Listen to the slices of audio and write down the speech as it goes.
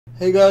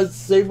Hey guys,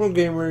 Sable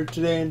Gamer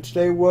today, and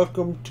today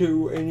welcome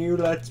to a new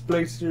Let's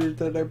Play series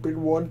that I've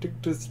been wanting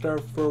to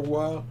start for a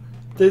while.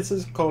 This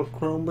is called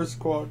Chroma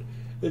Squad.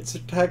 It's a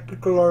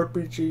tactical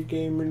RPG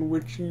game in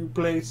which you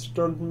play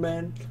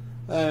stuntmen.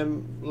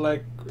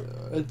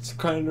 It's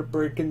kind of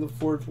breaking the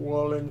fourth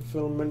wall and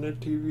filming a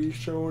TV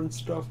show and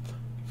stuff,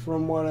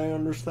 from what I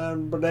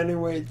understand. But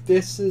anyway,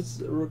 this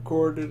is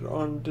recorded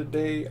on the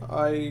day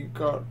I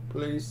got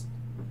placed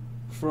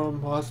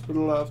from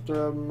hospital after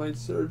having my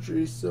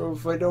surgery, so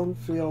if I don't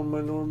feel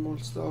my normal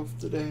self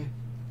today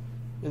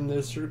in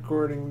this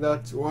recording,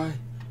 that's why.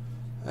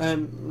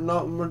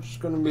 Not much is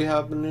gonna be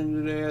happening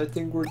today. I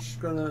think we're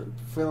just gonna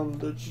film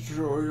the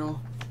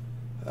tutorial.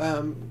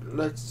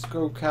 Let's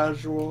go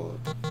casual.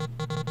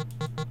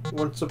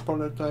 Once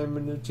upon a time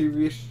in a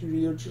TV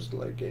studio, just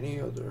like any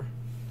other.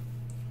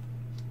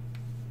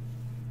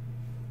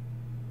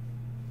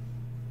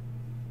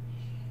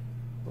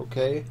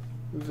 Okay.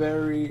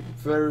 Very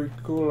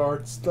cool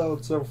art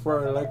style so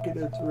far. I like it.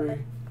 It's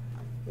very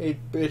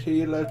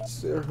 8-bitty.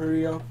 Let's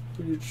hurry up.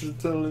 You're just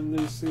telling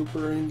these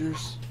Super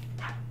Rangers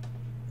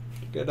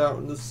to get out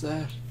on the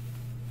set.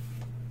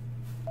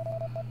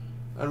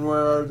 And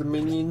where are the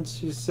minions,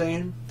 he's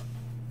saying?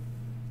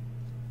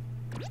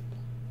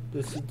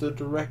 This is the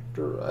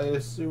director, I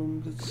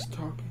assume, that's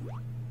talking.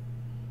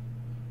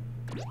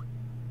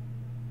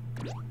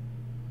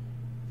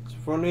 It's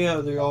funny how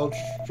they all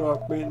just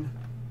drop in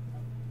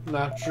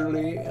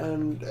naturally,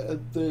 and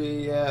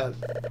the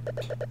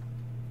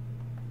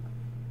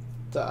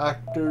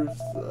actors,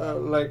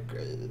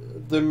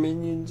 the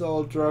minions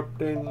all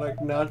dropped in like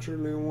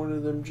naturally, and one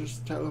of them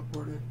just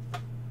teleported.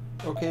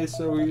 Okay,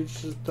 so he's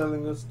just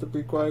telling us to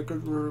be quiet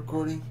because we're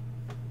recording.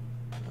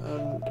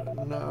 And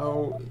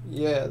now,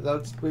 yeah,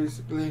 that's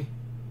basically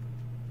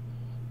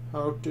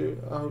how to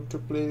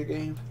play the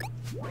game.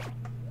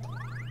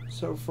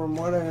 So from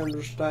what I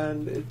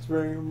understand, it's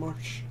very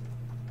much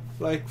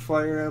like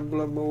Fire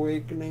Emblem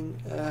Awakening.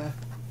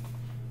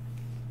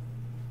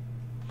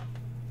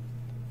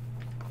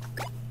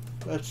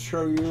 Let's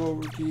throw you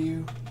over to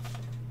you.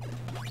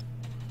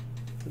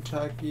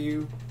 Attack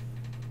you.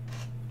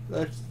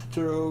 Let's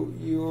throw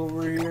you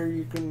over here.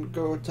 You can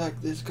go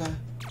attack this guy.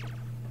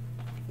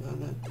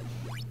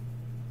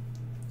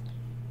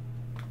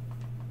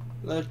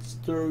 Let's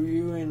throw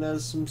you in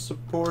as some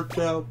support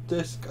to help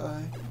this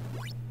guy.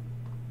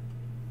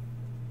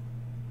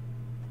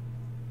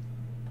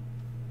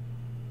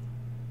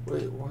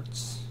 Wait,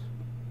 what's...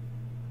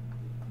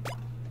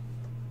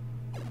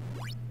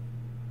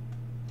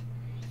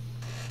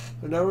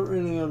 I don't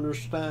really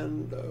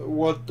understand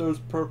what those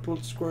purple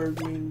squares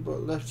mean,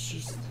 but let's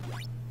just...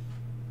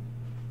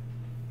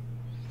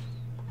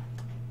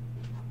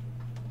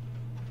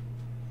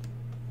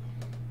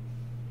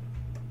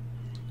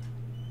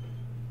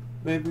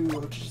 Maybe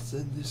we'll just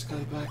send this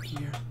guy back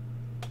here.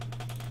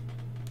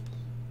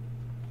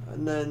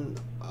 And then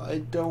I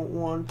don't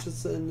want to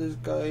send this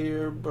guy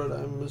here, but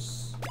I'm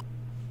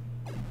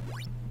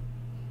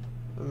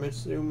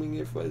assuming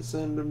if I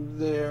send him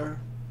there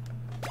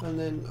and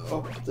then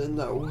up, then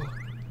that will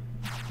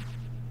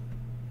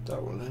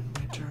end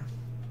my turn.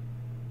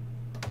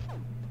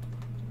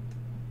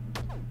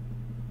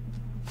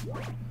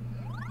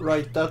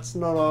 Right, that's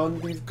not on.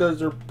 These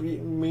guys are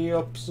beating me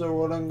up, so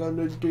what I'm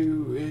gonna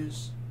do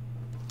is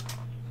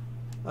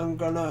I'm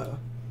going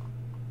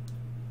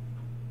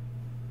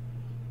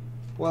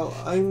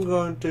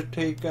to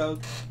take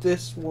out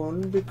this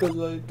one because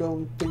I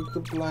don't think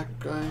the black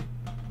guy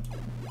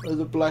or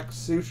the black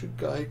suited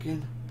guy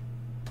can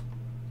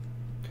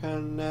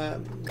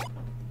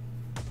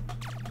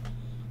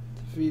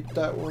defeat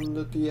that one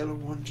that the yellow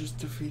one just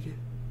defeated.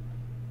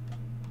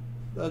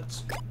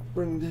 Let's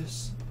bring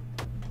this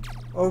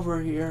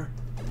over here,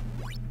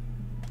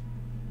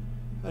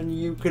 and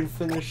you can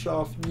finish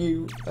off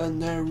you,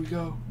 and there we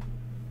go.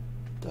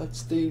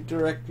 That's the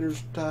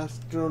director's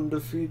task, to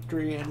defeat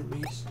 3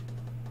 enemies.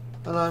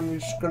 And I'm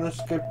just gonna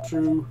skip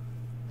through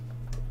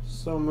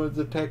some of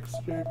the text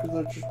here because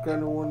I just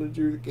kinda want to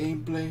do the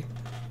gameplay,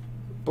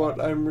 but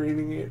I'm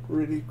reading it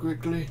really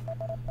quickly.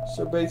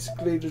 So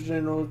basically the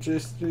general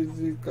gist is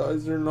these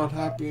guys are not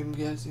happy, I'm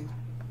guessing.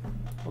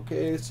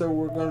 Okay, so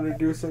we're gonna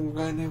do some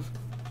kind of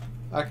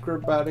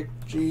acrobatic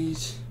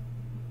G's.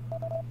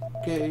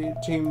 Okay,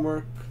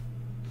 teamwork.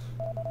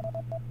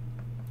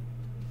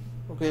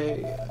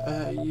 Okay,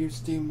 use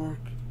teamwork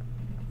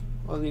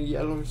on the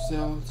yellow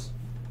cells.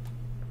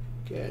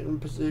 Get in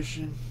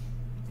position.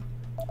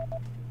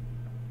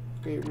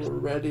 Okay, we're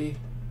ready.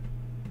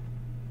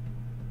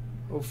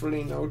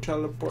 Hopefully no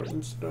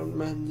teleporting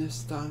stuntmen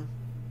this time.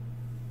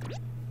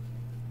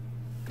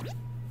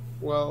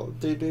 Well,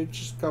 they did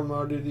just come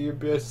out of the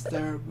abyss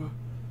there, but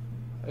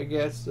I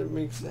guess that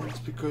makes sense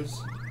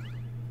because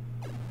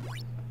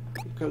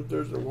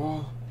there's a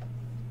wall.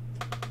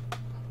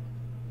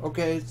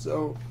 Okay,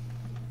 so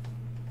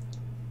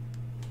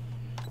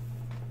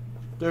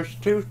there's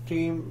two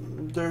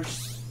teams.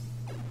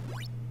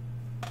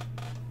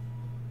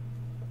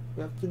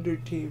 We have to do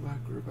team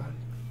acrobatics.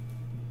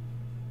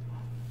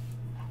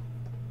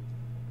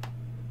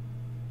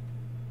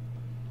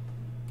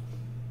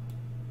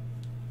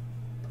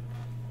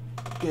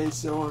 Okay,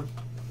 so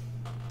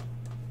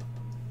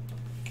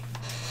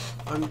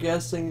I'm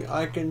guessing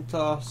I can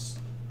toss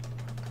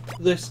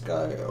this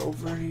guy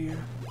over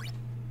here.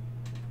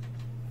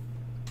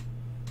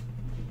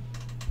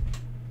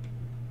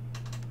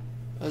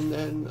 And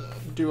then,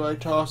 do I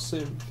toss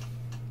him?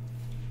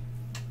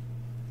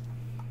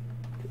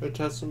 Do I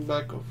toss him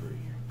back over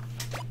here?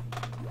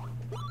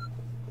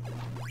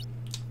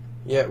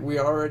 Yeah, we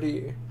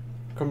already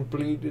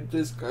completed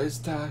this guy's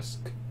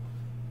task.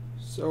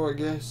 So I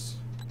guess,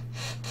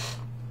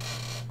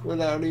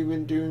 without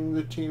even doing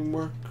the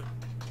teamwork,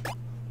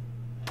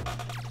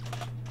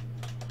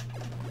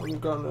 I'm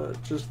gonna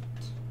just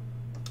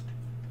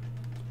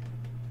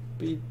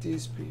beat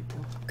these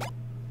people.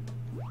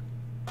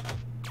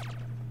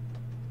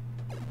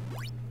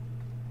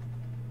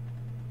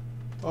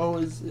 Oh,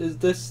 is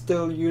this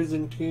still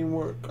using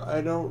teamwork?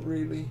 I don't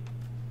really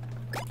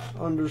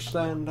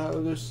understand how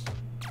this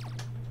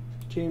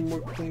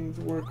teamwork things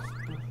work.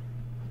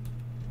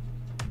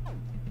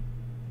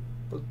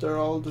 But they're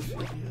all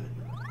defeated anyway.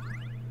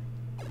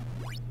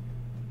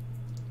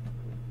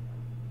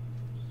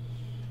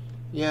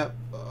 Yeah,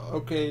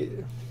 okay.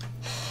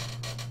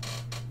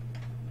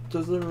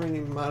 Doesn't really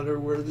matter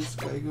where this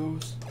guy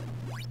goes.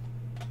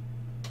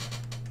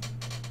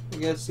 I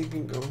guess he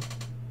can go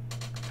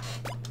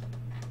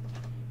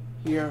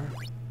here.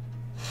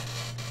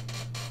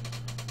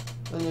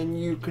 And then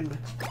you can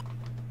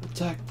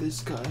attack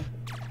this guy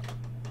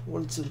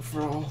once and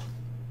for all.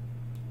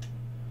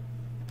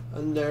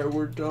 And there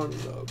we're done.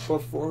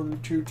 Perform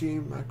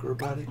 2-team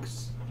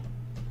acrobatics.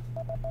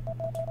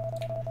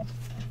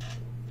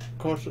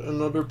 Caught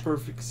another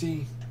perfect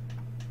scene.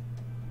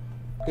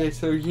 Okay,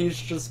 so he's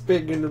just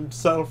bigging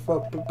himself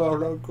up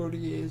about how good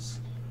he is.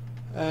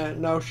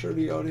 And now show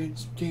the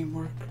audience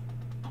teamwork.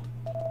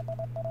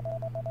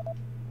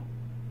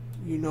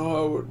 You know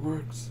how it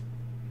works.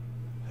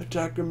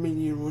 Attack a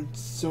minion when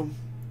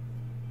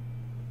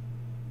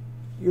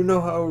You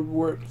know how it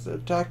works.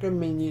 Attack a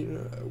minion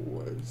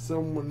when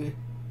someone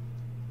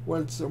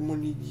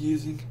is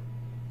using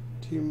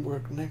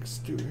teamwork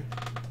next to it.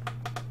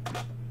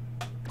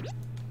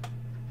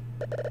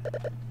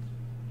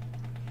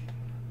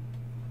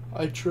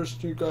 I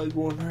trust you guys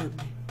won't hurt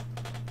me.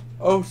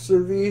 Oh,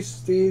 so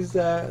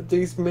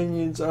these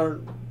minions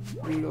aren't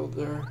real.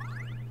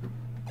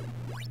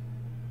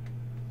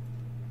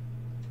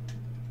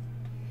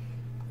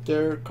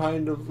 They're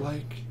kind of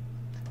like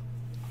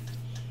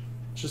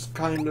just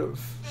kind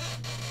of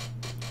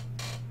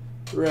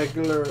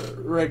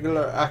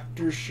regular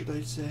actors, should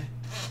I say.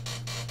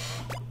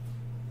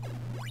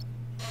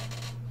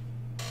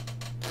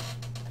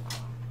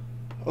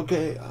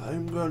 Okay,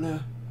 I'm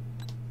gonna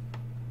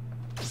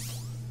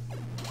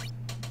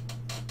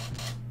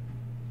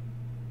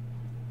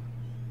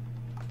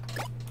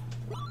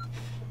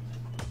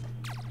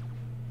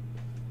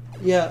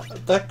yeah,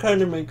 that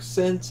kind of makes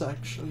sense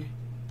actually.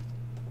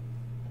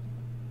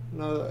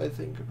 Now that I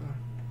think about it.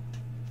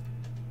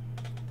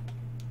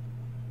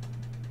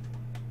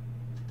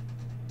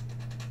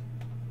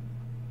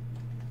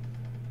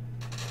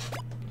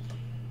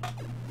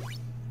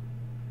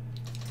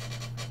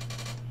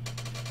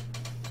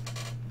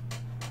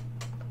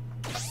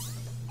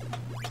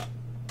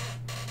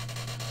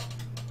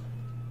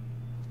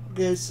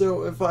 Okay,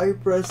 so if I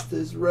press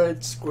this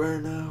red square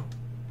now,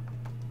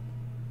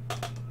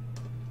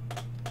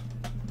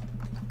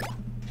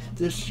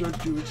 this should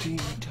do a team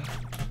attack.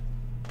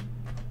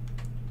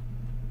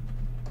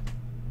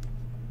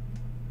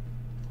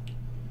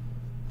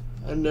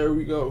 And there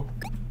we go.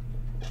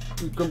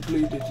 We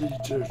completed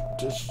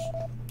the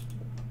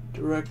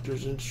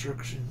director's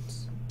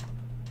instructions.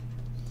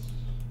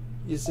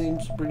 He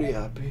seems pretty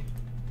happy.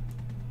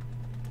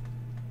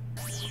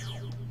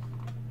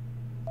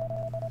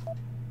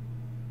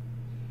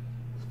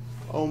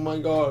 Oh my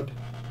god.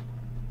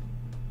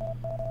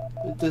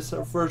 Is this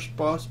our first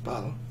boss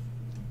battle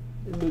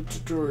in the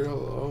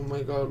tutorial? Oh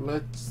my god,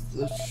 let's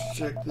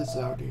check this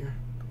out here.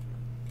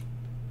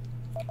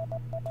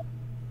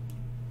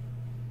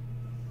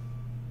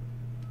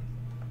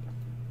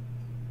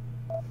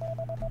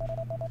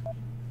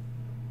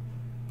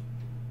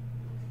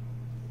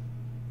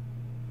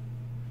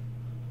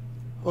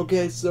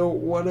 Okay, so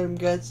what I'm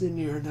guessing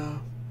here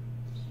now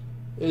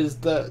is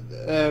that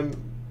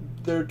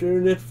they're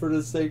doing it for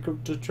the sake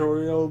of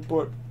tutorial,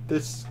 but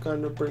this is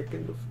kind of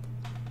breaking the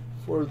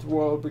fourth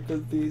wall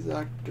because these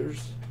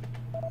actors,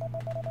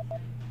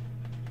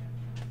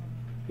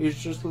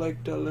 he's just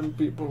like telling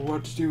people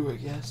what to do, I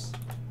guess.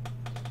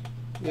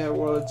 Yeah,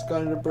 well, it's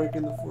kind of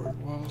breaking the fourth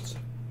wall,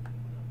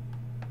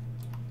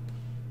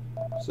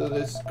 so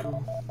this is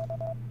cool.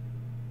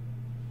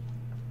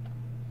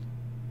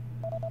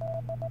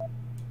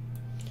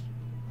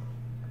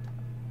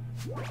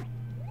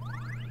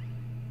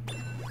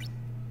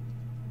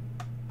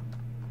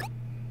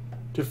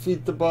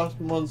 Defeat the boss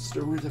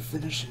monster with a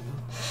finishing move.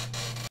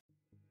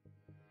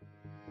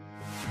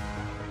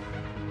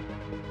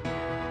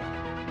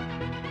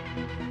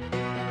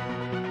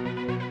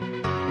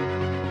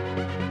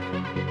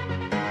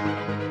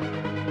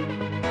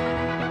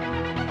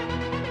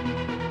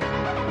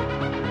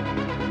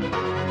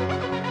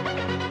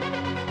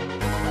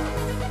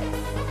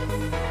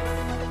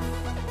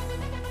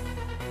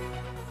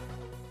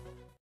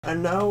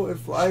 And now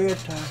if I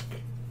attack,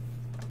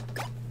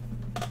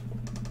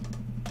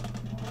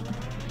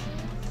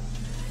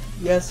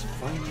 yes,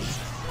 finally.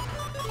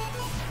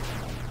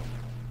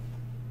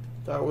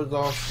 That was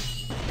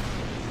awesome.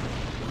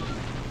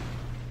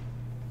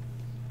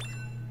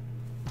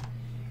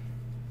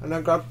 And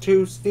I got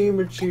 2 Steam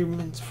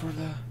achievements for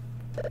that.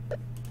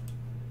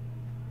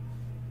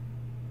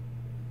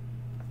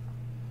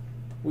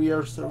 We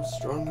are so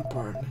strong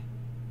apparently.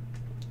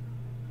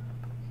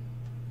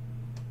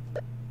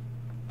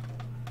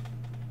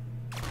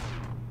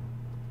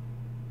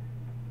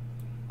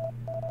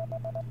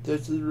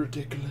 This is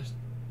ridiculous.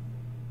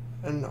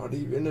 And not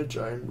even a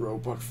giant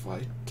robot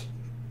fight.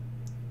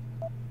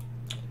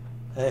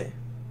 Hey.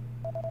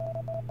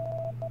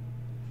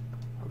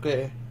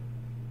 Okay.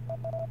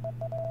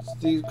 So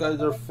these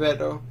guys are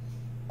fed up.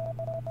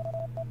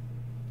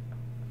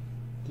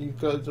 These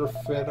guys are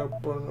fed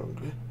up and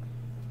okay.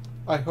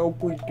 I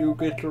hope we do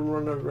get to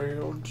run a very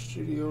own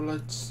studio.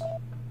 Let's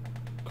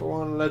go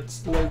on, let's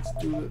do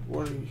it.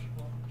 What are you?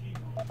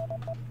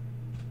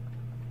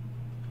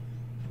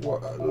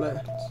 What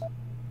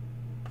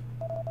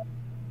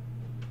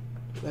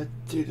let's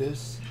do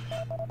this.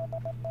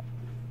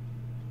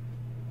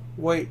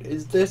 Wait,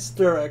 is this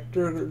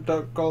director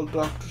called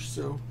Dr.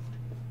 So?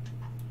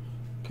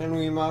 Can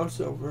we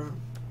mouse over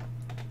him?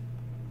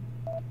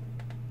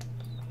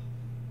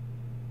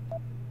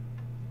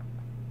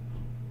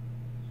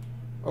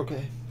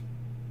 Okay.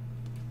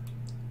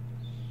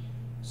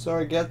 So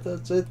I guess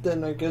that's it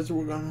then. I guess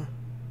we're gonna...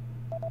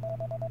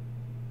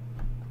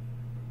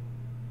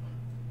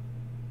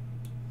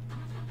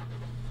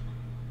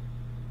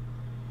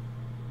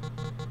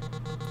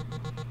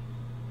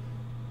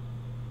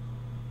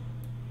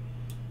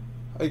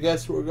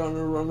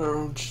 run our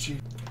own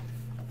sheet.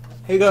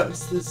 Hey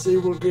guys, this is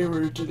Able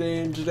Gamer today,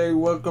 and today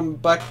welcome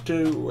back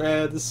to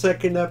the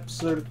second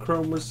episode of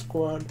Chroma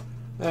Squad.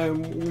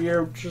 We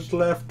have just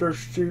left our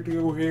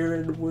studio here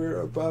and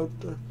we're about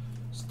to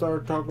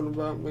start talking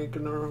about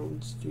making our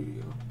own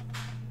studio.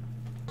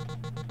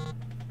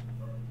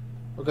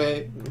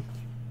 Okay,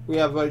 we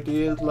have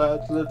ideas,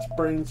 lads. Let's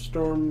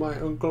brainstorm. My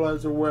uncle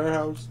has a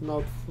warehouse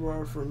not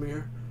far from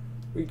here.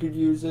 We could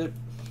use it.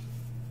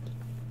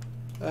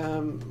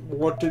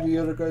 What did the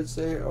other guys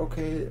say?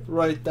 Okay,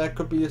 right, that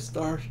could be a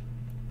start.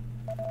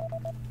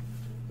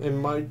 It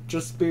might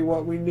just be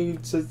what we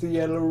need, says the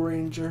Yellow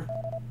Ranger.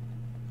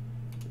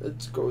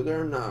 Let's go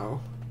there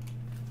now.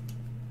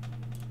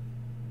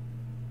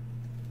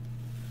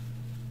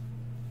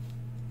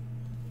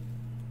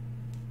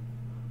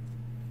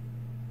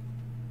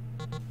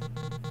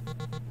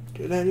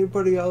 Did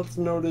anybody else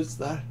notice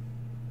that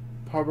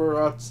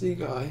paparazzi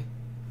guy?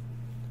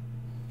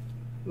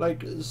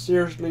 Like,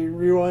 seriously,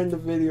 rewind the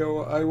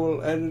video. I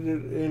will edit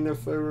it in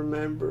if I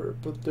remember.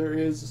 But there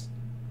was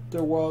a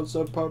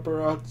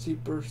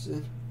paparazzi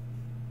person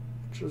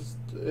just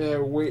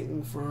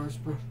waiting for us.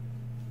 But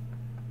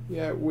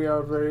yeah, we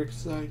are very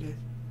excited.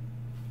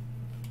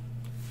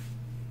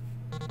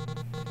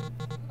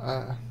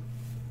 How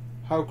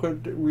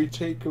could we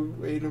take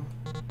away them?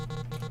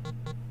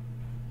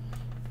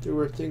 They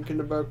were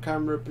thinking about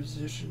camera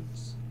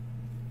positions.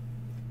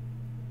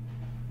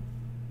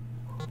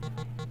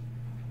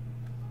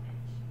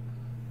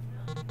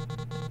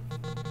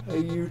 A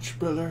huge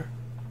pillar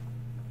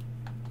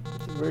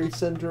at the very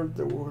center of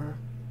the war,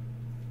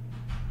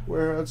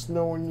 whereas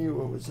no one knew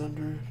what was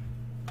under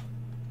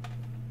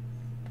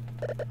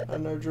it.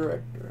 And our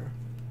director.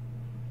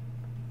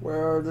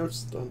 Where are those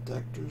stunt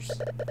actors?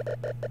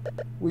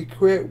 We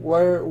quit.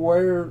 Where?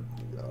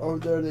 Oh,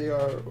 there they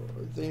are.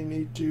 They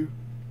need to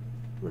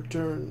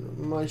return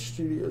my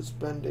studio's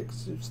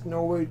appendix. There's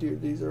no way,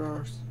 dude. These are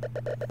ours.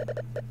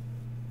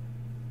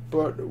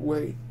 But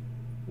wait.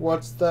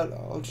 What's that?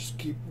 I'll just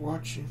keep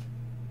watching.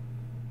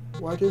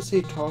 Why does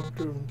he talk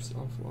to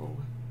himself always?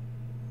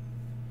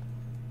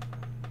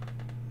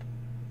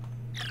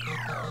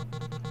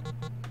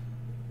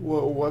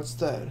 Whoa, what's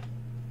that?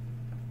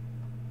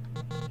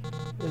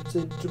 It's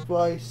a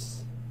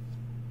device.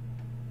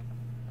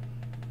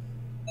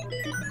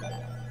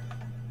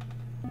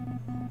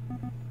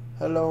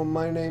 Hello,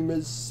 my name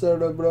is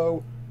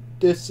Cerebro.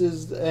 This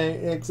is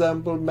an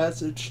example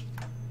message.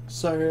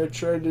 Sorry, I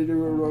tried to do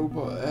a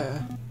robot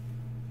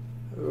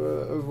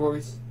a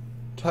voice.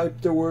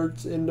 Type the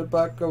words in the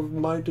back of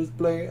my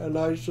display and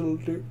I shall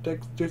do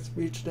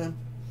text-to-speech them.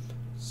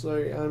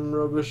 Sorry, I'm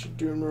rubbish at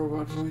doing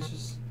robot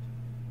voices.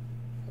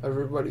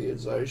 Everybody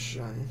is eyes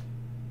shine.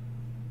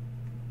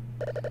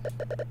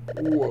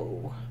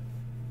 Whoa.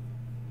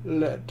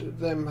 Let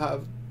them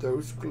have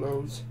those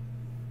clothes.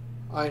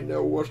 I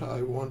know what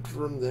I want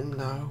from them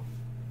now.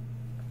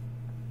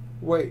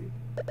 Wait,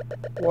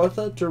 was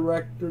that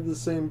director the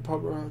same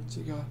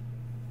paparazzi guy?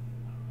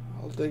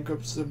 I'll think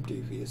up some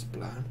devious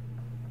plan.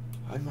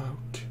 I'm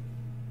out.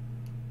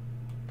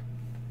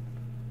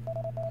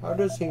 How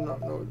does he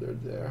not know they're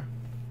there?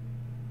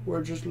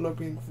 We're just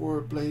looking for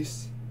a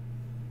place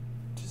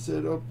to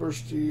set up our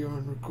studio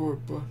and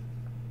record, but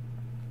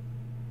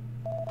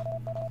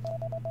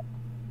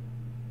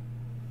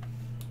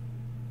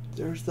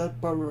there's that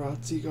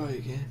paparazzi guy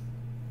again.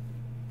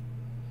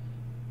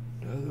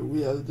 Now that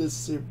we have this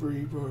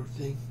cerebro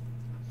thing,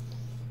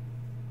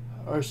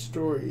 our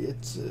story,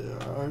 it's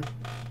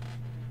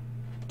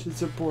to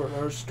support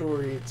our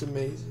story, it's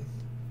amazing.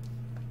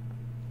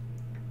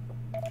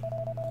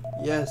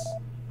 Yes,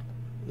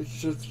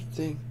 it's just a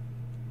thing.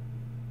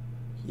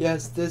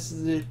 Yes, this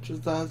is it.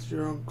 Just ask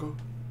your uncle.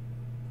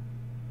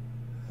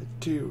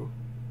 Too.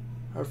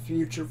 Our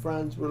future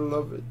fans will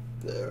love it.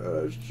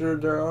 Sure,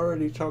 they're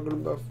already talking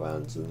about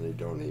fans and they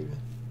don't even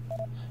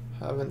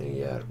have any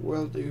yet.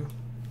 Will do.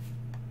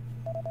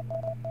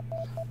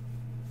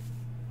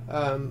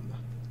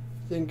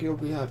 Think you'll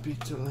be happy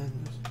to learn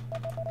this.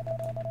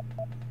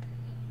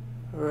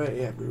 Alright,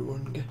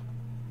 everyone,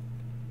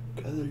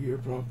 gather your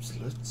props.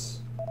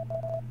 Let's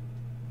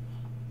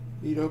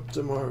meet up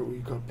tomorrow. We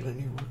got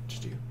plenty of work to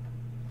do.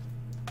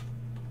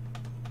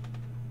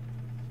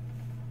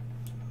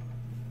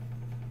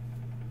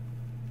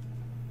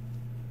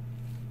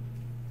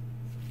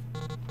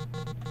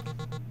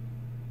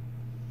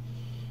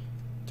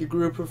 The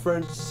group of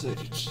friends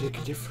decided to take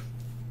a different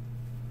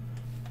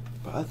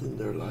path in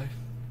their life,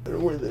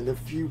 and within a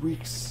few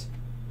weeks,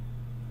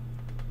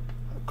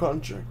 a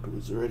contract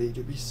was ready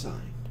to be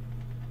signed.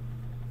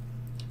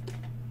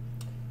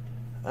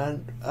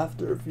 And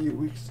after a few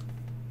weeks, the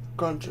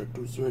contract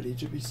was ready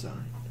to be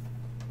signed.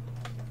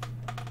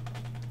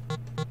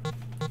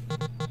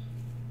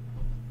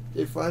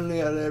 They finally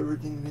had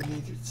everything they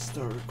needed to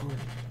start recording.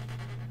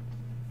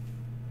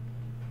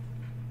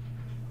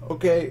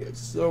 Okay,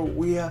 so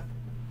we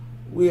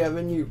have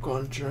a new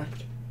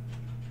contract.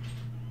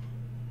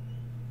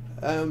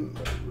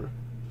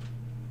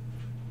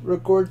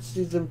 Record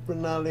season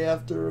finale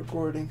after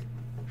recording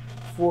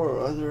 4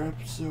 other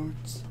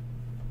episodes.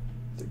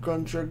 The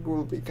contract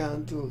will be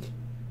cancelled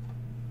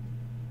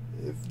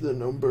if the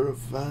number of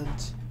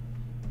fans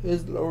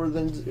is lower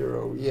than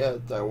 0. Yeah,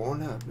 that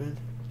won't happen.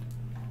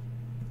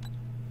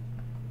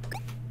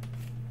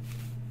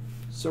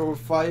 So a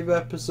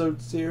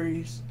 5-episode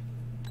series.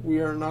 We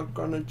are not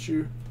gonna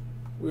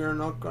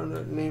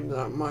name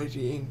that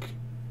Mighty Inc.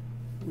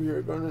 We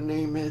are gonna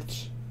name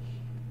it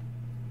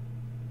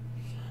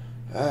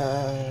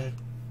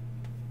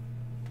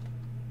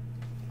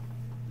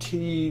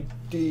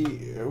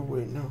TD.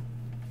 Wait, no.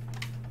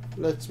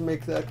 Let's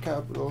make that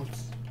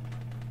capitals.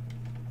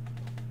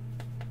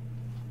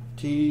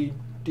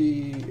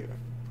 TD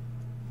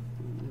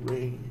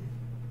Rain.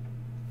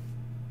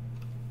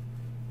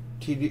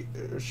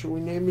 Should we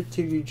name it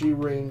TDG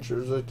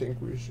Rangers? I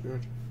think we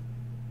should.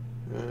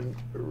 And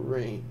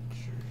Rangers.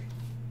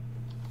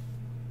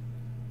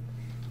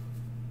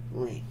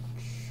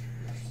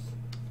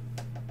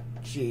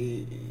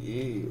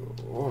 G-E-R-S.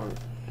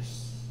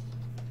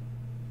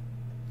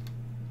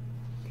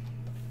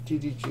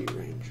 TDG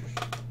Rangers.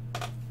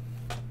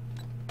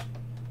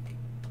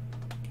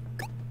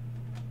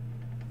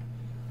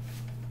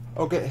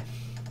 Okay.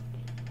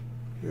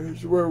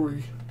 Here's where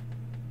we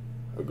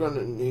are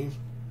gonna name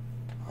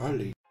our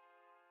league.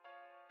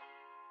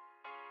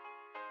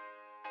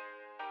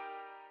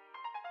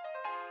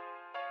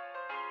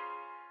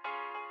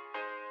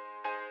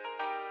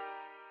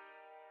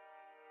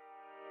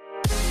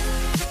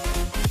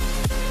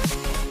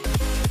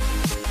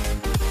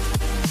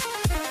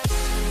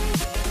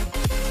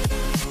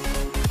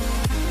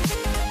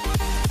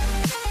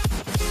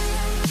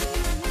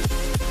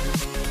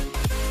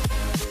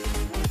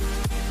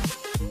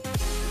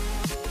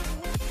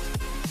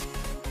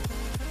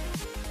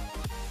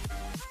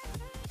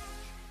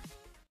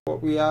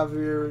 What we have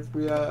here is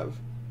we have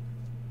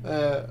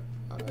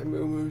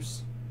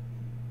Imumu's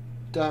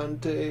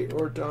Dante,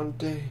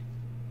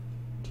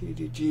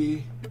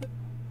 TDG,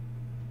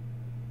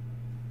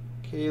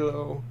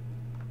 Kalo,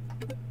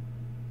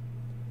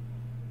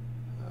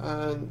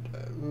 and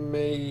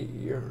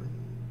Mayor,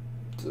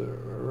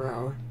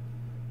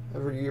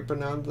 however you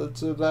pronounce it.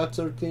 So that's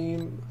our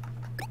theme.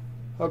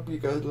 Hope you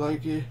guys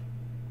like it.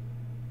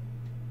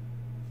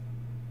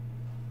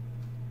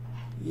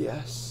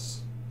 Yes.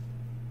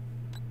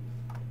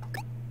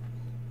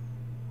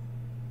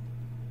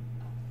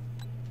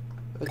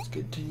 Let's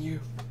continue.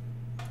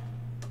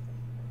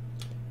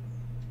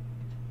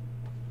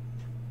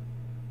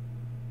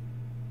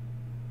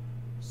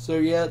 So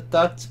yeah,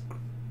 that's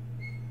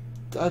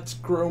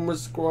Chroma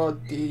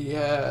Squad,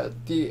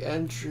 the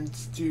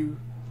entrance to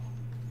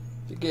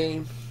the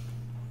game.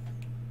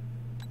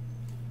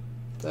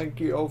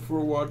 Thank you all for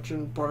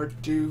watching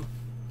part 2.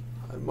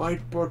 I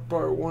might put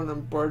part 1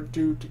 and part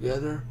 2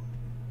 together.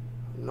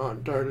 I'm not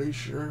entirely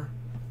sure.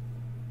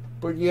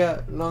 But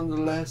yeah,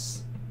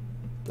 nonetheless,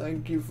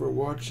 thank you for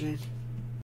watching.